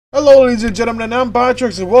Hello ladies and gentlemen, I'm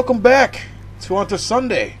Patrick and welcome back to Hunter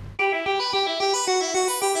Sunday.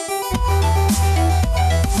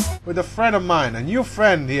 With a friend of mine, a new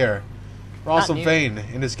friend here,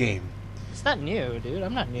 Ft.RozaldVane, in this game. It's not new, dude.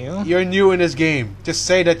 I'm not new. You're new in this game. Just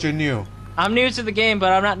say that you're new. I'm new to the game,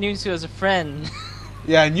 but I'm not new to as a friend.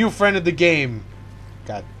 Yeah, a new friend of the game.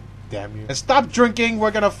 God damn you. And stop drinking,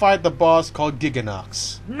 we're gonna fight the boss called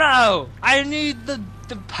Giganox. No! I need the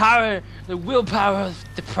power, the willpower,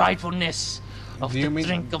 the pridefulness of the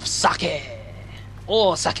drink of sake.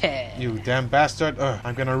 Oh, sake. You damn bastard.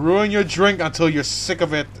 I'm gonna ruin your drink until you're sick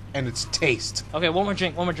of it and its taste. Okay, one more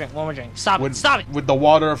drink. Stop it, stop it! With the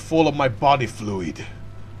water full of my body fluid.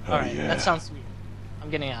 Alright, yeah. that sounds sweet. I'm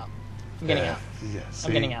getting out. I'm getting out. Yeah, see?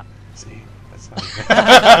 I'm getting out. See?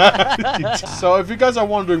 That's so if you guys are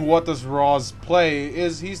wondering what does Roz play,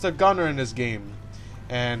 he's the gunner in this game.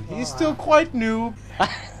 And he's still quite new.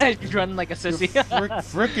 You run like a sissy.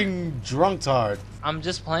 Freaking drunkard. I'm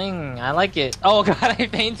just playing. I like it. Oh god, I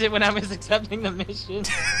fainted when I was accepting the mission.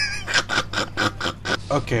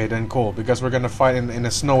 Okay, then cool, because we're gonna fight in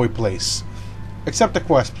a snowy place. Accept the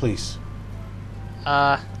quest, please.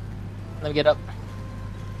 Let me get up.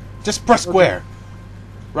 Just press square.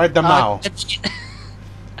 Right the mouse.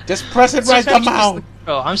 Just press it right the mouse.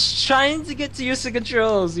 I'm trying to get to use the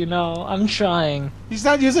controls, you know. I'm trying. He's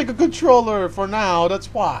not using a controller for now, that's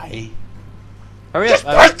why. Hurry up.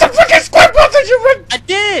 Press the freaking square button, you I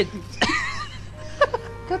did!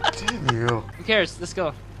 God damn you. Who cares? Let's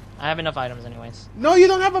go. I have enough items anyways. No, you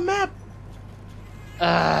don't have a map.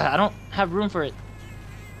 I don't have room for it.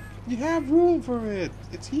 You have room for it.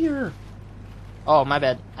 It's here. Oh, my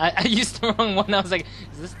bad. I used the wrong one. I was like,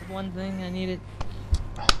 is this the one thing I needed?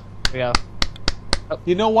 Here we go. Oh.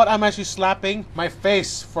 You know what? I'm actually slapping my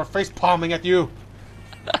face for face palming at you.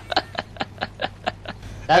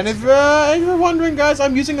 And if you're wondering, guys,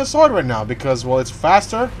 I'm using a sword right now because, well, it's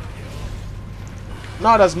faster,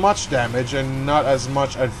 not as much damage, and not as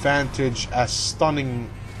much advantage as stunning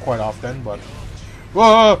quite often, but...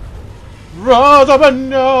 Whoa!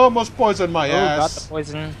 Rozaldvane almost poisoned my ass. Got the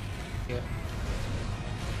poison. Yeah.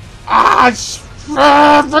 Ah!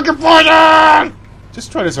 Freaking poison! Just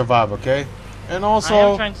try to survive, okay? And also...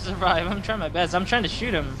 I am trying to survive. I'm trying my best. I'm trying to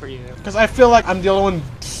shoot him for you. Because I feel like I'm the only one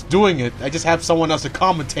doing it. I just have someone else to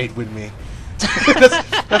commentate with me.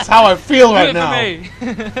 that's how I feel right now.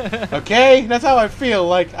 Okay? That's how I feel.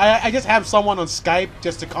 Like, I just have someone on Skype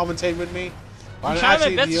just to commentate with me. I'm trying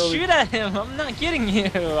my best to shoot at him. I'm not kidding you.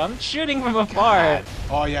 I'm shooting from afar. God.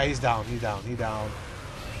 Oh yeah, he's down. He's down.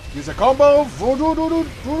 Use a combo. Oh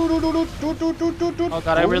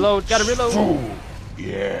god, I reload. Gotta reload.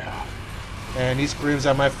 Yeah. And he screams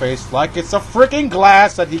at my face like it's a freaking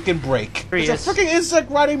glass that he can break. There's a freaking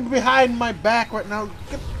insect riding behind my back right now.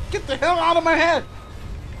 Get the hell out of my head!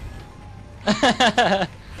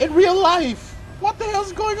 In real life! What the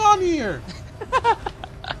hell's going on here?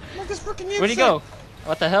 Look, this freaking insect. Where'd he go?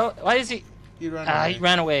 What the hell? Why is he... He ran away. He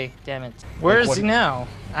ran away. Damn it. Where is he now?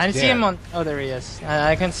 I didn't see him on... Oh, there he is.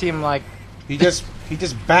 I couldn't see him like... He just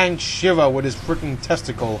banged Shiva with his freaking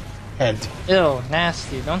testicle head. Ew,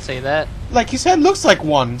 nasty. Don't say that. Like, his head looks like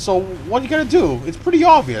one, so what are you gonna do? It's pretty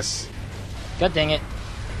obvious. God dang it.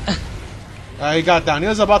 He got down. He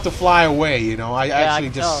was about to fly away, you know. I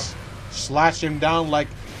actually just slashed him down like,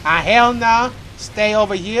 hell nah. Stay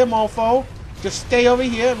over here, mofo. Just stay over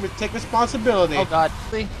here and take responsibility. Oh god.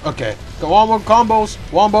 Okay. Go on with combos.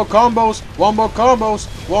 One more combos. One more combos.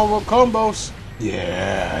 One more combos.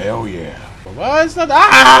 Yeah. Hell yeah. What is that?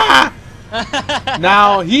 Ah!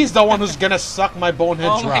 Now he's the one who's gonna suck my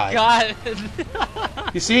bonehead dry. Oh my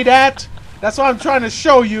god. You see that? That's what I'm trying to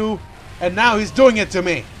show you. And now he's doing it to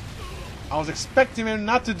me. I was expecting him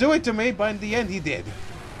not to do it to me, but in the end he did.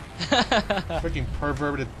 Freaking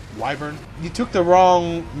perverted wyvern. You took the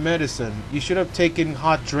wrong medicine. You should have taken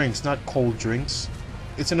hot drinks, not cold drinks.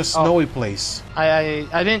 It's in a snowy place. I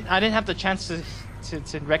didn't have the chance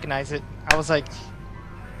to recognize it. I was like,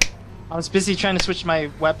 I was busy trying to switch my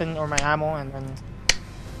weapon or my ammo, and then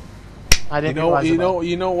I didn't realize it.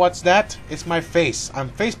 You know what's that? It's my face. I'm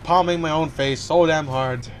face palming my own face so damn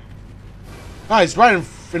hard. No, it's right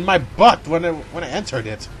in my butt when I entered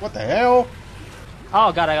it. What the hell?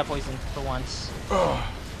 Oh god, I got poisoned for once. Ugh.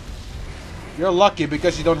 You're lucky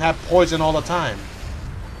because you don't have poison all the time.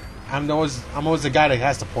 I'm always the guy that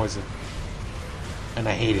has the poison, and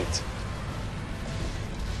I hate it.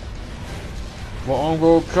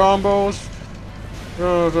 Wongo combos.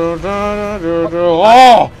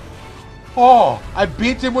 Oh! I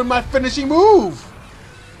beat him with my finishing move.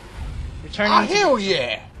 Ah hell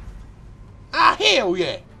yeah! Ah hell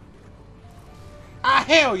yeah! Ah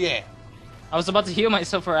hell yeah! I was about to heal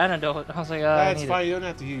myself for antidote. I was like, That's fine. You don't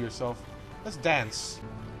have to heal yourself. Let's dance.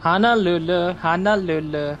 Honolulu,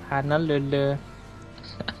 Honolulu, Honolulu.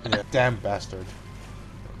 Yeah, damn bastard.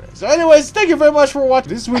 Okay. So anyways, thank you very much for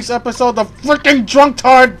watching this week's episode of freaking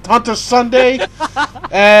Drunkard Hunter Sunday.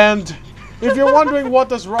 And if you're wondering what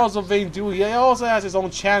does Rozaldvane do, he also has his own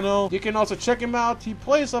channel. You can also check him out. He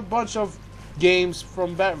plays a bunch of games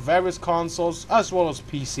from various consoles as well as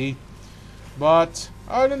PC. But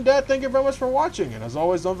other than that, thank you very much for watching. And as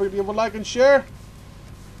always, don't forget to give a like and share.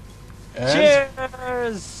 And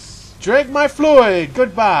cheers! Drink my fluid.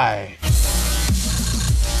 Goodbye.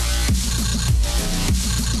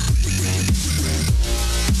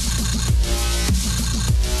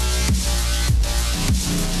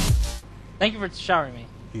 Thank you for showering me.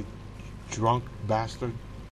 You drunk bastard.